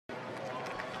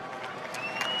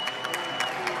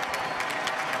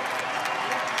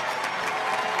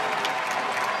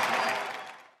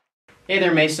Hey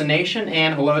there, Mesa Nation,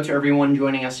 and hello to everyone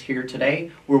joining us here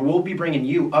today, where we'll be bringing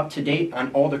you up to date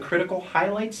on all the critical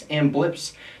highlights and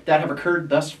blips that have occurred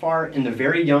thus far in the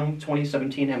very young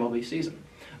 2017 MLB season.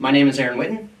 My name is Aaron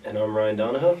Witten. And I'm Ryan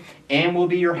Donahoe. And we'll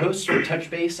be your hosts for Touch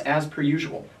Base as per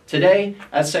usual. Today,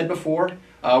 as said before,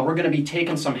 we're going to be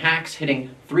taking some hacks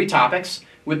hitting three topics,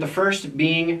 with the first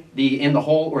being the in the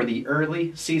hole or the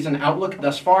early season outlook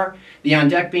thus far, the on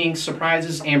deck being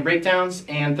surprises and breakdowns,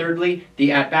 and thirdly,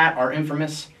 the at bat, our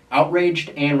infamous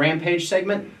outraged and rampage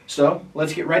segment. So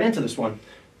let's get right into this one.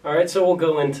 All right, so we'll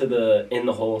go into the in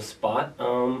the hole spot.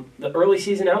 The early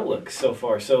season outlook so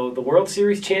far. So the World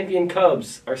Series champion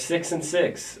Cubs are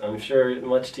 6-6. I'm sure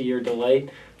much to your delight.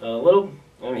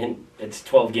 It's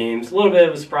 12 games. A little bit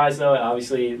of a surprise though.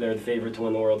 Obviously, they're the favorite to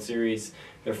win the World Series.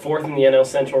 They're fourth in the NL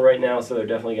Central right now, so they're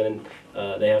definitely going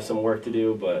to, they have some work to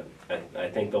do, but I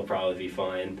think they'll probably be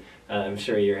fine. I'm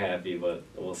sure you're happy, but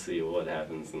we'll see what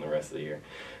happens in the rest of the year.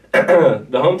 The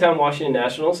hometown Washington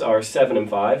Nationals are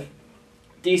 7-5.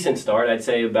 Decent start, I'd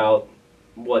say about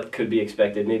what could be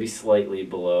expected, maybe slightly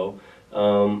below.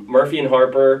 Murphy and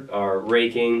Harper are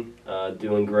raking,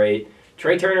 doing great.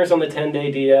 Trey Turner's on the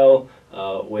 10-day DL,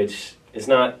 which is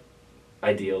not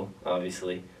ideal,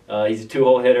 obviously. He's a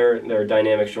two-hole hitter. They're a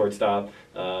dynamic shortstop.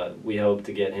 We hope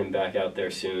to get him back out there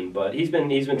soon. But he's been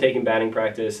taking batting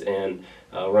practice and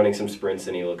running some sprints,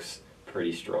 and he looks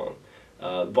pretty strong.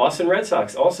 Boston Red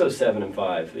Sox also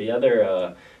 7-5.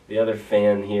 The other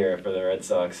fan here for the Red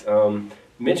Sox.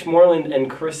 Mitch Moreland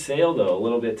and Chris Sale, though, a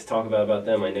little bit to talk about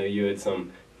them. I know you had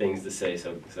some things to say,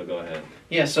 so go ahead.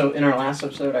 Yeah, so in our last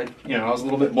episode, I was a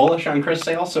little bit bullish on Chris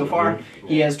Sale so far. Mm-hmm.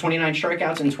 He has 29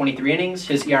 strikeouts in 23 innings.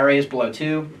 His ERA is below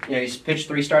 2. He's pitched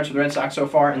 3 starts with the Red Sox so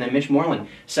far, and then Mitch Moreland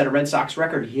set a Red Sox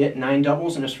record. He hit 9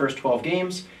 doubles in his first 12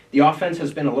 games. The offense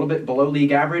has been a little bit below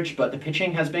league average, but the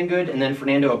pitching has been good. And then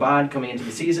Fernando Abad coming into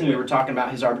the season, we were talking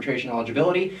about his arbitration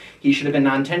eligibility. He should have been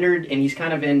non-tendered, and he's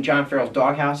kind of in John Farrell's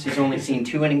doghouse. He's only seen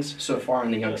 2 innings so far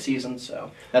in the young season,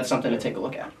 so that's something to take a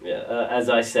look at. Yeah, as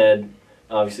I said,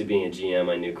 obviously being a GM,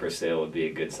 I knew Chris Sale would be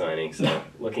a good signing, so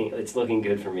it's looking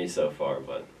good for me so far,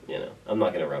 but I'm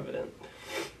not going to rub it in.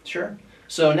 Sure.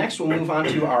 So next we'll move on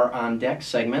to our on-deck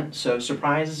segment, so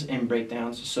surprises and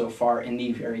breakdowns so far in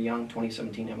the very young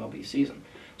 2017 MLB season.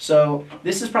 So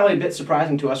this is probably a bit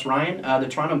surprising to us, Ryan. The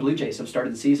Toronto Blue Jays have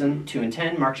started the season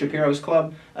 2-10, Mark Shapiro's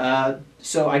club.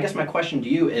 So I guess my question to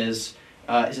you is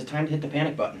it time to hit the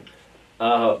panic button?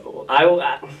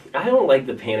 I don't like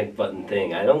the panic button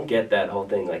thing. I don't get that whole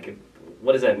thing. Like,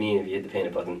 what does that mean if you hit the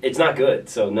panic button? It's not good.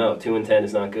 So no, 2-10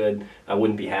 is not good. I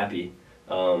wouldn't be happy.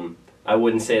 I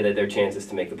wouldn't say that their chances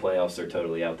to make the playoffs are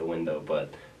totally out the window.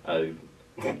 But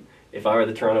if I were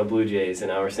the Toronto Blue Jays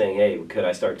and I were saying, hey, could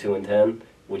I start 2-10?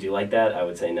 Would you like that? I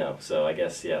would say no. So I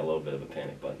guess, yeah, a little bit of a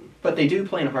panic button. But they do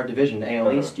play in a hard division, the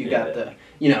AL East. You got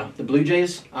the Blue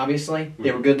Jays, obviously. Mm-hmm.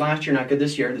 They were good last year, not good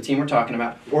this year, the team we're talking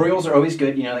about. Orioles are always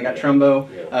good. They got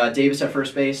Trumbo, Davis at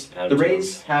first base. The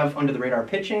Rays have under-the-radar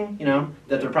pitching,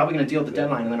 that they're probably going to deal at the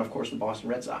deadline. And then, of course, the Boston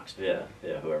Red Sox. Yeah,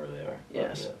 whoever they are.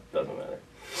 Yes. Doesn't matter.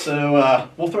 So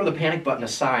we'll throw the panic button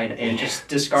aside and just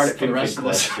discard it for the rest of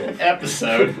this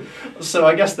episode. So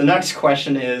I guess the next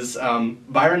question is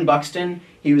Byron Buxton.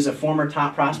 He was a former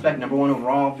top prospect, number 1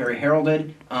 overall, very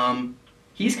heralded.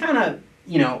 He's kind of,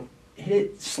 hit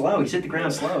it slow. He's hit the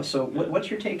ground slow. So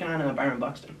what's your take on Byron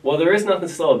Buxton? Well, there is nothing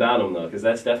slow about him, though, because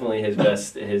that's definitely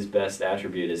his best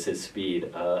attribute is his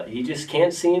speed. He just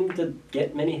can't seem to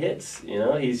get many hits.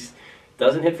 He's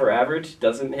doesn't hit for average,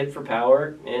 doesn't hit for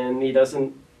power, and he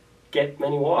doesn't get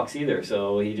many walks either.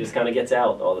 So he just kind of gets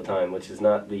out all the time, which is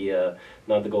not the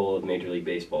goal of Major League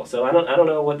Baseball. So I don't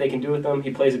know what they can do with him.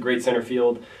 He plays a great center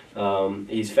field.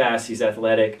 He's fast. He's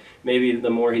athletic. Maybe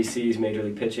the more he sees Major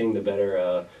League pitching, the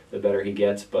better he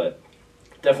gets. But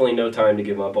definitely no time to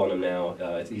give up on him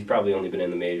now. He's probably only been in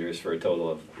the majors for a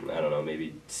total of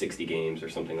maybe 60 games or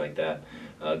something like that,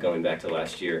 going back to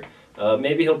last year.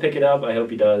 Maybe he'll pick it up. I hope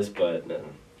he does, but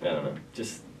I don't know.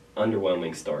 Just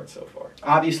underwhelming start so far.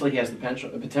 Obviously, he has the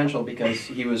potential because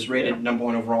he was rated number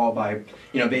 1 overall by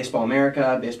Baseball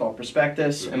America, Baseball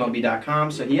Prospectus,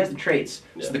 MLB.com. So he has the traits.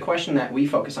 Yeah. So the question that we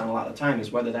focus on a lot of the time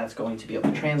is whether that's going to be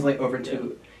able to translate over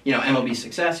to MLB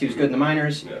success. He was good in the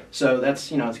minors. Yeah. So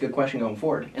that's it's a good question going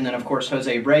forward. And then of course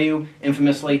Jose Abreu,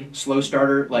 infamously slow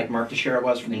starter like Mark Teixeira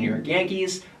was for the New York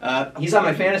Yankees. He's on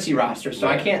my fantasy roster, so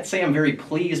I can't say I'm very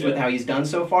pleased with how he's done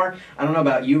so far. I don't know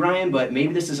about you, Ryan, but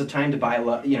maybe this is a time to buy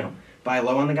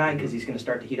low on the guy because he's going to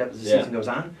start to heat up as the season goes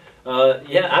on.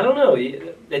 I don't know.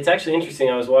 It's actually interesting.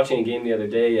 I was watching a game the other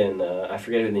day, and I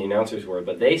forget who the announcers were,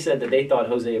 but they said that they thought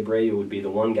Jose Abreu would be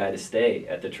the one guy to stay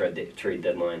at the trade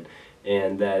deadline.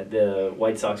 and that the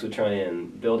White Sox would try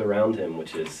and build around him,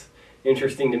 which is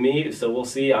interesting to me. So we'll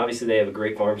see. Obviously, they have a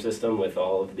great farm system with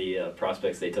all of the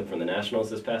prospects they took from the Nationals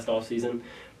this past offseason.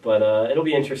 But it'll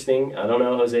be interesting. I don't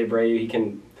know, Jose Abreu, he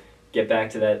can get back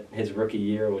to his rookie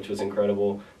year, which was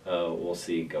incredible. We'll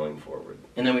see going forward.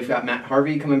 And then we've got Matt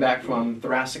Harvey coming back from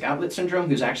thoracic outlet syndrome,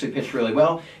 who's actually pitched really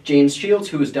well. James Shields,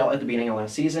 who was dealt at the beginning of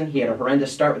last season. He had a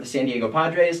horrendous start with the San Diego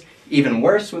Padres, even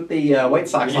worse with the White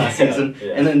Sox last season.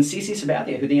 Yeah. And then CC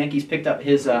Sabathia, who the Yankees picked up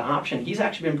his option, he's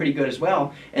actually been pretty good as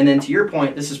well. And then to your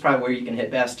point, this is probably where you can hit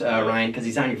best, Ryan, because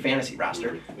he's on your fantasy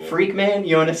roster. Yeah. Freak man,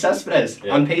 Yoenis Cespedes,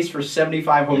 on pace for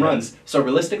 75 home runs. So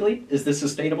realistically, is this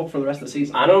sustainable for the rest of the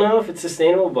season? I don't know if it's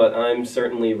sustainable, but I'm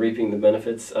certainly reaping the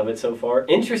benefits of it so far.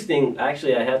 Interesting,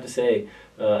 actually, I have to say,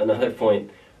 another point.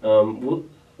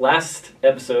 Last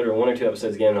episode, or 1 or 2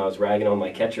 episodes again, I was ragging on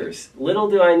my catchers. Little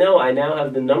do I know, I now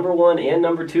have the number 1 and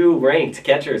number 2 ranked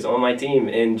catchers on my team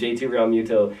in JT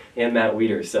Realmuto and Matt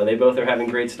Wieters. So they both are having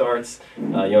great starts.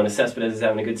 Yoenis Cespedes is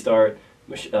having a good start.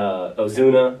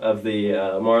 Ozuna of the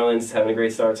Marlins is having a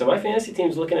great start. So my fantasy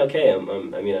team's looking okay. I'm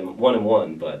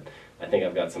 1-1, but I think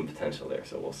I've got some potential there,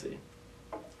 so we'll see.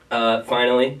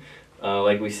 Finally,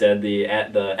 like we said, the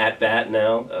at-bat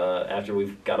now, after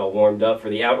we've got all warmed up for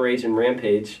the outrage and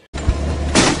rampage.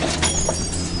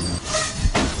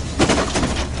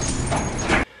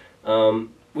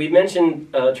 We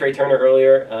mentioned Trey Turner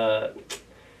earlier,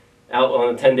 out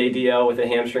on a 10-day DL with a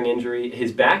hamstring injury.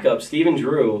 His backup, Steven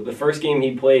Drew, the first game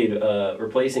he played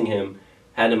replacing him,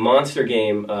 had a monster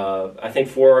game. I think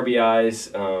 4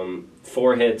 RBIs,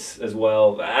 4 hits as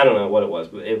well. I don't know what it was,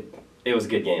 but it was a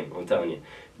good game, I'm telling you.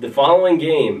 The following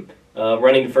game,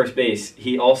 running to first base,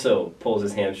 he also pulls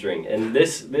his hamstring. And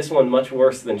this one much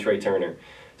worse than Trey Turner.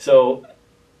 So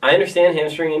I understand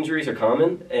hamstring injuries are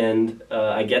common, and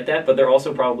I get that, but they're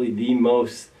also probably the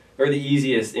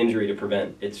easiest injury to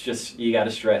prevent. It's just you got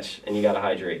to stretch and you got to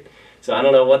hydrate. So I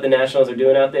don't know what the Nationals are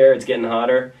doing out there. It's getting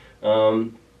hotter.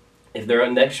 If their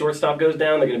next shortstop goes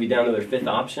down, they're going to be down to their 5th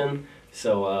option.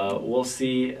 So we'll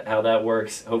see how that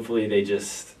works. Hopefully they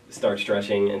just start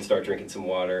stretching and start drinking some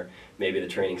water. Maybe the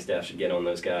training staff should get on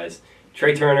those guys.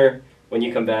 Trey Turner, when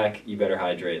you come back, you better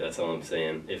hydrate. That's all I'm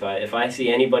saying. If I see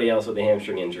anybody else with a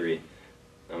hamstring injury,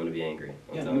 I'm going to be angry.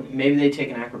 Maybe they take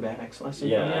an acrobatics lesson.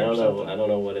 Yeah, I don't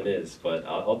know what it is, but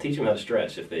I'll teach them how to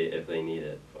stretch if they need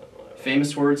it.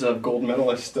 Famous words of gold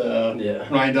medalist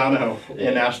Ryan Donahoe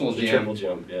in Nationals GM. Triple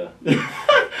jump, yeah.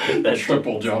 That's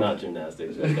triple jump. Not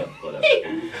gymnastics, but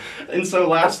whatever. And so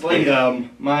lastly,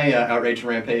 my outrage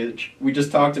rampage, we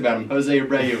just talked about him, Jose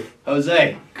Abreu.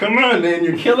 Jose, come on, man,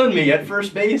 you're killing me at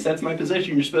first base. That's my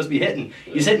position you're supposed to be hitting.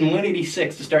 He's hitting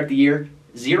 186 to start the year.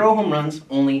 0 home runs,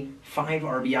 only 5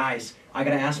 RBIs. I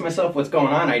gotta ask myself what's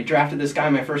going on. I drafted this guy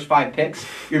in my first 5 picks.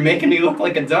 You're making me look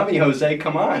like a dummy, Jose.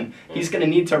 Come on. He's gonna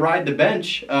need to ride the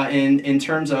bench in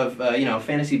terms of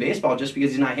fantasy baseball just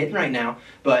because he's not hitting right now.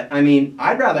 But I mean,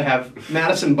 I'd rather have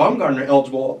Madison Bumgarner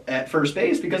eligible at first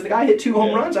base because the guy hit 2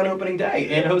 home runs on opening day,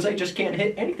 and Jose just can't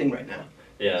hit anything right now.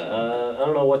 Yeah, I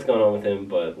don't know what's going on with him,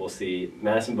 but we'll see.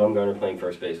 Madison Bumgarner playing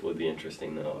first base would be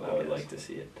interesting, though. I would like to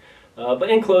see it.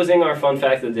 But in closing, our fun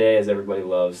fact of the day, as everybody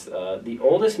loves, the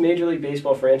oldest Major League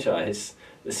Baseball franchise,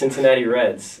 the Cincinnati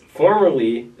Reds,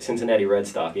 formerly Cincinnati Red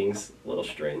Stockings, a little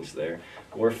strange there,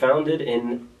 were founded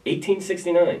in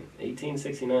 1869.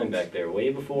 1869 back there,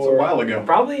 way before... It's a while ago.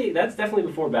 Probably, that's definitely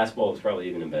before basketball was probably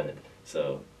even invented.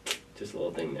 So, just a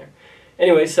little thing there.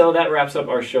 Anyway, so that wraps up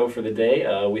our show for the day.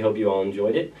 We hope you all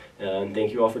enjoyed it, and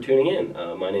thank you all for tuning in.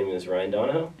 My name is Ryan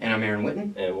Donahoe. And I'm Aaron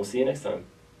Witten. And we'll see you next time.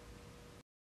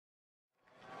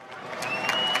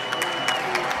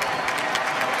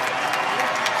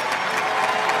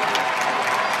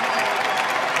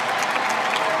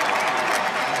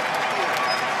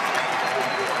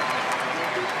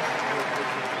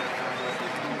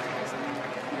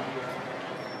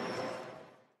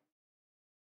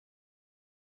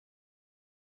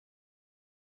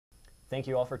 Thank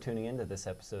you all for tuning in to this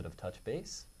episode of Touch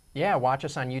Base. Yeah, watch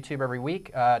us on YouTube every week.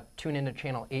 Tune into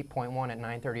channel 8.1 at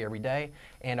 9:30 every day.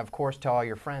 And of course, tell all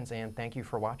your friends. And thank you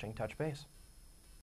for watching Touch Base.